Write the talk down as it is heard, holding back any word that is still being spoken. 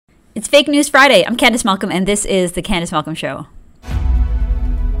It's Fake News Friday. I'm Candice Malcolm, and this is The Candice Malcolm Show.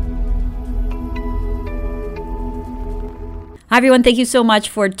 Hi, everyone. Thank you so much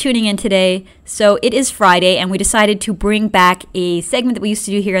for tuning in today. So it is Friday, and we decided to bring back a segment that we used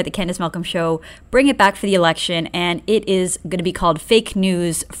to do here at The Candice Malcolm Show, bring it back for the election, and it is going to be called Fake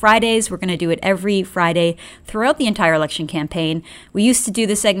News Fridays. We're going to do it every Friday throughout the entire election campaign. We used to do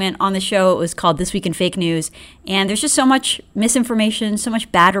this segment on the show. It was called This Week in Fake News, and there's just so much misinformation, so much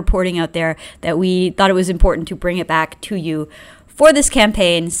bad reporting out there that we thought it was important to bring it back to you for this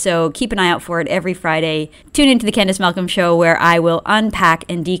campaign, so keep an eye out for it every Friday. Tune into the Candice Malcolm Show, where I will unpack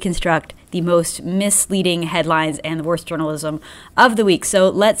and deconstruct the most misleading headlines and the worst journalism of the week. So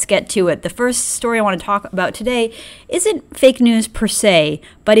let's get to it. The first story I want to talk about today isn't fake news per se,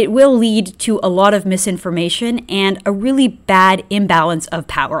 but it will lead to a lot of misinformation and a really bad imbalance of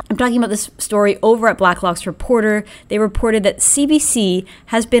power. I'm talking about this story over at Blacklock's Reporter. They reported that CBC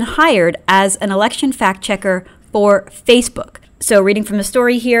has been hired as an election fact checker for Facebook. So reading from the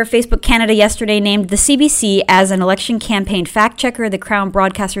story here, Facebook Canada yesterday named the CBC as an election campaign fact checker. The Crown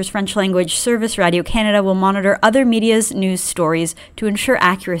Broadcaster's French language service, Radio Canada, will monitor other media's news stories to ensure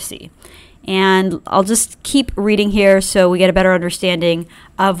accuracy. And I'll just keep reading here so we get a better understanding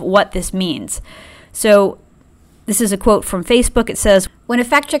of what this means. So this is a quote from Facebook. It says, "When a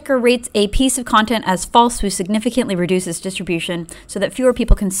fact checker rates a piece of content as false, we significantly reduce its distribution so that fewer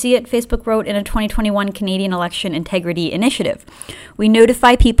people can see it," Facebook wrote in a 2021 Canadian Election Integrity Initiative. "We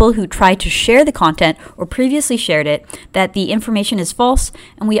notify people who try to share the content or previously shared it that the information is false,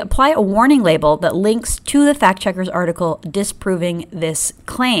 and we apply a warning label that links to the fact checker's article disproving this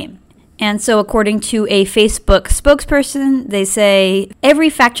claim." And so according to a Facebook spokesperson, they say, "Every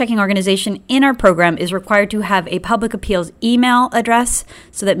fact-checking organization in our program is required to have a public appeals email address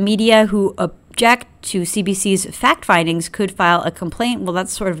so that media who object to CBC's fact findings could file a complaint." Well,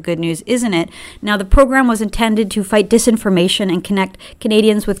 that's sort of good news, isn't it? Now, the program was intended to fight disinformation and connect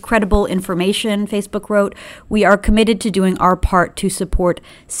Canadians with credible information, Facebook wrote. "We are committed to doing our part to support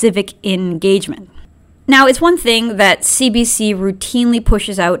civic engagement." Now, it's one thing that CBC routinely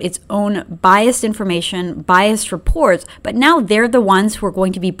pushes out its own biased information, biased reports, but now they're the ones who are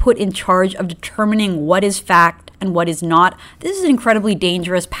going to be put in charge of determining what is fact and what is not. This is an incredibly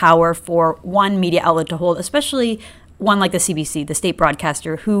dangerous power for one media outlet to hold, especially one like the CBC, the state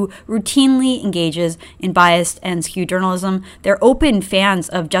broadcaster, who routinely engages in biased and skewed journalism. They're open fans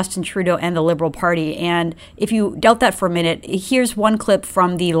of Justin Trudeau and the Liberal Party, and if you doubt that for a minute, here's one clip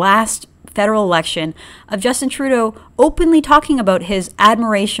from the last federal election of Justin Trudeau openly talking about his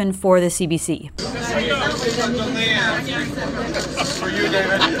admiration for the CBC. This is for you,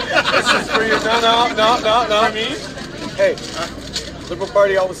 David. This is for you. No. For me? Hey, Liberal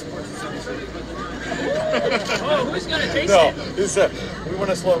Party always supports the CBC. Who's going to taste it? We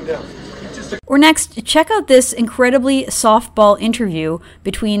want to slow him down. Or next, check out this incredibly softball interview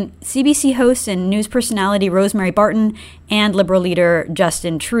between CBC host and news personality Rosemary Barton and Liberal leader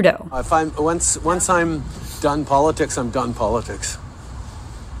Justin Trudeau. Once I'm done politics, I'm done politics.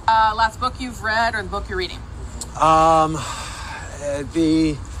 Last book you've read or the book you're reading?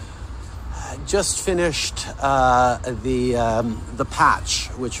 Just finished the Patch,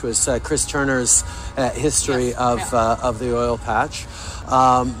 which was Chris Turner's history of the oil patch.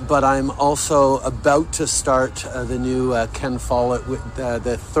 But I'm also about to start the new Ken Follett, with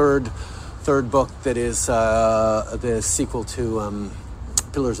the third book that is the sequel to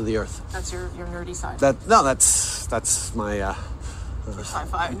Pillars of the Earth. That's your nerdy side. That's my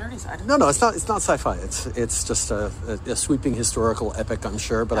sci-fi nerdy side. No, it's not sci-fi. It's just a sweeping historical epic, I'm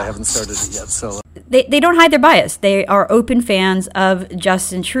sure, but I haven't started it yet. So they don't hide their bias. They are open fans of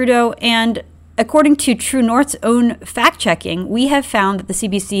Justin Trudeau, and according to True North's own fact-checking, we have found that the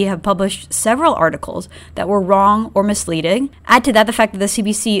CBC have published several articles that were wrong or misleading. Add to that the fact that the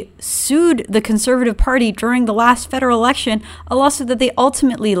CBC sued the Conservative Party during the last federal election, a lawsuit that they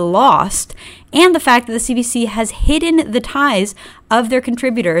ultimately lost, and the fact that the CBC has hidden the ties of their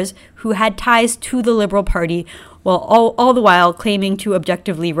contributors who had ties to the Liberal Party, while all the while claiming to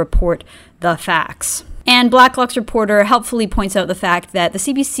objectively report the facts. And Blacklock's Reporter helpfully points out the fact that the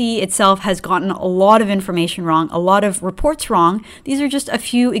CBC itself has gotten a lot of information wrong, a lot of reports wrong. These are just a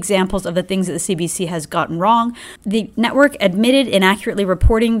few examples of the things that the CBC has gotten wrong. The network admitted inaccurately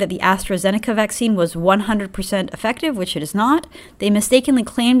reporting that the AstraZeneca vaccine was 100% effective, which it is not. They mistakenly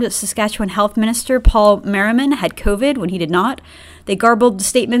claimed that Saskatchewan Health Minister Paul Merriman had COVID when he did not. They garbled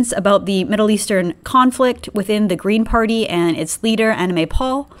statements about the Middle Eastern conflict within the Green Party and its leader, Annamie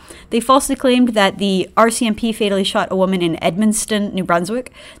Paul. They falsely claimed that the RCMP fatally shot a woman in Edmundston, New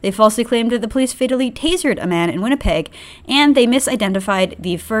Brunswick. They falsely claimed that the police fatally tasered a man in Winnipeg. And they misidentified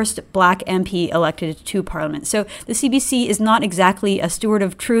the first black MP elected to Parliament. So the CBC is not exactly a steward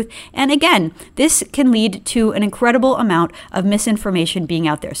of truth. And again, this can lead to an incredible amount of misinformation being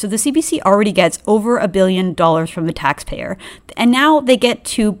out there. So the CBC already gets over $1 billion from the taxpayer. And now they get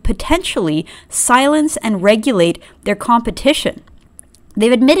to potentially silence and regulate their competition.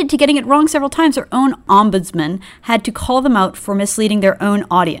 They've admitted to getting it wrong several times. Their own ombudsman had to call them out for misleading their own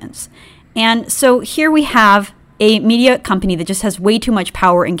audience. And so here we have a media company that just has way too much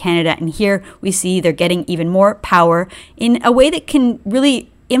power in Canada. And here we see they're getting even more power in a way that can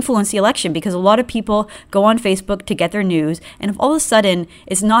really influence the election, because a lot of people go on Facebook to get their news. And if all of a sudden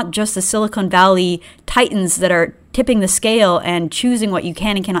it's not just the Silicon Valley titans that are tipping the scale and choosing what you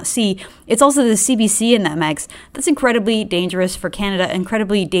can and cannot see, it's also the CBC in that mix. That's incredibly dangerous for Canada,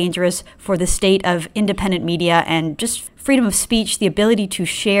 incredibly dangerous for the state of independent media and just freedom of speech, the ability to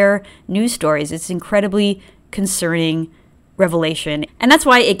share news stories. It's incredibly concerning revelation. And that's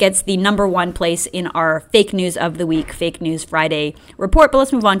why it gets the #1 place in our Fake News of the Week, Fake News Friday report. But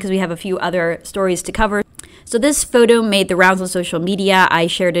let's move on because we have a few other stories to cover. So this photo made the rounds on social media. I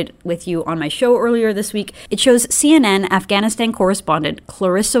shared it with you on my show earlier this week. It shows CNN Afghanistan correspondent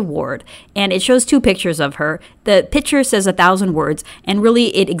Clarissa Ward, and it shows 2 pictures of her. The picture says 1,000 words, and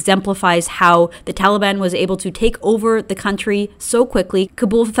really it exemplifies how the Taliban was able to take over the country so quickly.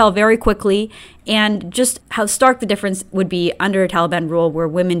 Kabul fell very quickly, and just how stark the difference would be under a Taliban rule where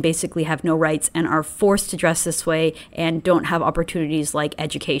women basically have no rights and are forced to dress this way and don't have opportunities like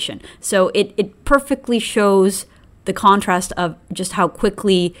education. So it perfectly shows the contrast of just how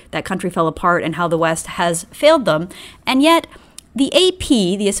quickly that country fell apart and how the West has failed them. And yet, the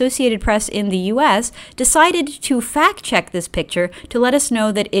AP, the Associated Press in the US, decided to fact-check this picture to let us know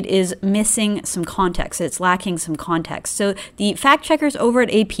that it is missing some context. It's lacking some context. So the fact-checkers over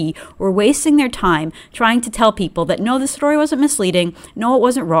at AP were wasting their time trying to tell people that no, the story wasn't misleading, no, it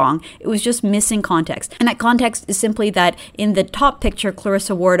wasn't wrong, it was just missing context. And that context is simply that in the top picture,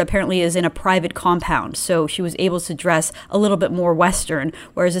 Clarissa Ward apparently is in a private compound, so she was able to dress a little bit more Western,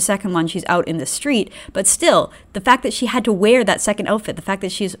 whereas the second one, she's out in the street. But still, the fact that she had to wear that second outfit, the fact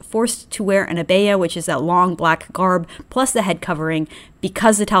that she's forced to wear an abaya, which is that long black garb, plus the head covering,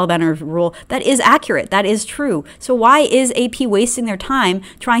 because the Taliban rule, that is accurate, that is true. So why is AP wasting their time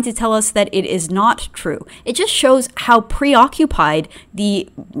trying to tell us that it is not true? It just shows how preoccupied the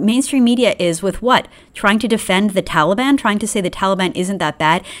mainstream media is with what? Trying to defend the Taliban, trying to say the Taliban isn't that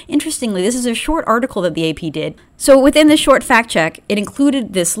bad. Interestingly, this is a short article that the AP did. So within the short fact check, it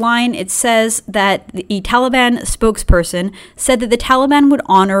included this line. It says that the Taliban spokesperson said that the Taliban would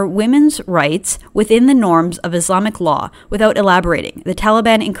honor women's rights within the norms of Islamic law without elaborating. The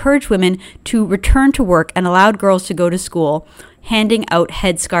Taliban encouraged women to return to work and allowed girls to go to school, handing out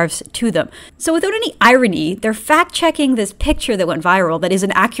headscarves to them. So without any irony, they're fact-checking this picture that went viral that is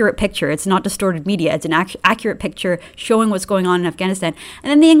an accurate picture. It's not distorted media. It's an accurate picture showing what's going on in Afghanistan.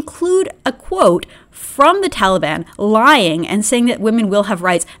 And then they include a quote from the Taliban lying and saying that women will have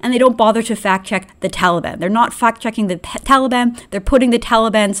rights, and they don't bother to fact-check the Taliban. They're not fact-checking the Taliban. They're putting the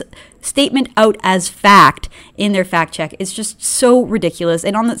Taliban's statement out as fact in their fact check. It's just so ridiculous.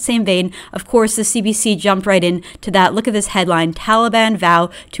 And on that same vein, of course, the CBC jumped right in to that. Look at this headline: Taliban vow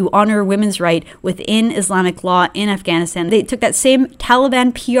to honor women's right within Islamic law in Afghanistan. They took that same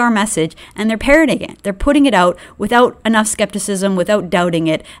Taliban PR message and they're parroting it. They're putting it out without enough skepticism, without doubting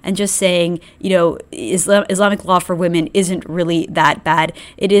it, and just saying, you know, Islamic law for women isn't really that bad.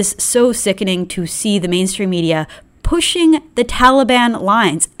 It is so sickening to see the mainstream media pushing the Taliban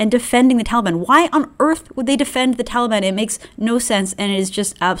lines and defending the Taliban. Why on earth would they defend the Taliban? It makes no sense, and it is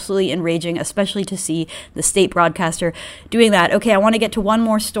just absolutely enraging, especially to see the state broadcaster doing that. Okay, I want to get to one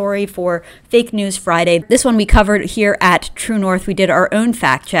more story for Fake News Friday. This one we covered here at True North. We did our own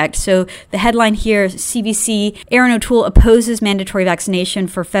fact check. So the headline here, CBC, Aaron O'Toole opposes mandatory vaccination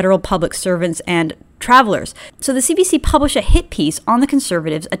for federal public servants and travelers. So the CBC published a hit piece on the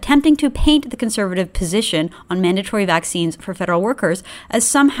Conservatives attempting to paint the Conservative position on mandatory vaccines for federal workers as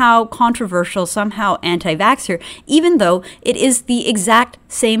somehow controversial, somehow anti-vaxxer, even though it is the exact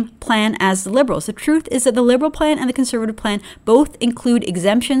same plan as the Liberals. The truth is that the Liberal plan and the Conservative plan both include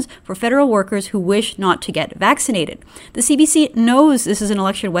exemptions for federal workers who wish not to get vaccinated. The CBC knows this is an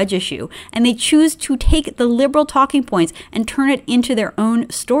election wedge issue, and they choose to take the Liberal talking points and turn it into their own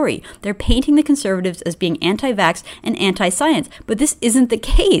story. They're painting the Conservatives conservatives as being anti-vax and anti-science, but this isn't the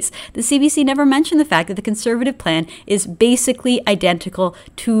case. The CBC never mentioned the fact that the conservative plan is basically identical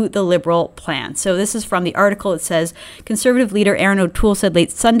to the Liberal plan. So this is from the article. It says, Conservative leader Aaron O'Toole said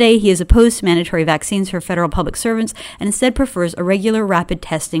late Sunday he is opposed to mandatory vaccines for federal public servants and instead prefers a regular rapid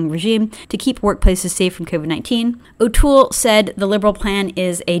testing regime to keep workplaces safe from COVID-19. O'Toole said the Liberal plan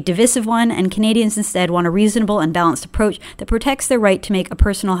is a divisive one and Canadians instead want a reasonable and balanced approach that protects their right to make a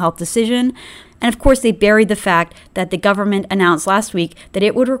personal health decision. And of course, they buried the fact that the government announced last week that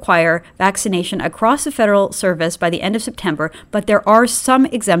it would require vaccination across the federal service by the end of September, but there are some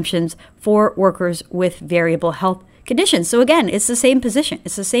exemptions for workers with variable health conditions. So again, it's the same position.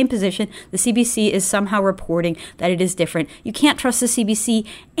 It's the same position. The CBC is somehow reporting that it is different. You can't trust the CBC,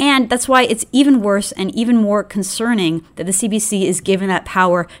 and that's why it's even worse and even more concerning that the CBC is given that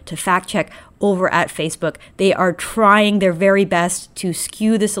power to fact check over at Facebook. They are trying their very best to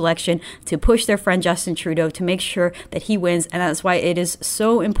skew this election, to push their friend Justin Trudeau, to make sure that he wins. And that's why it is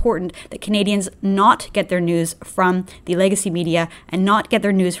so important that Canadians not get their news from the legacy media and not get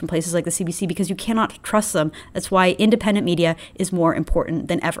their news from places like the CBC, because you cannot trust them. That's why independent media is more important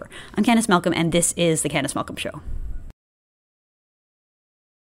than ever. I'm Candice Malcolm, and this is The Candice Malcolm Show.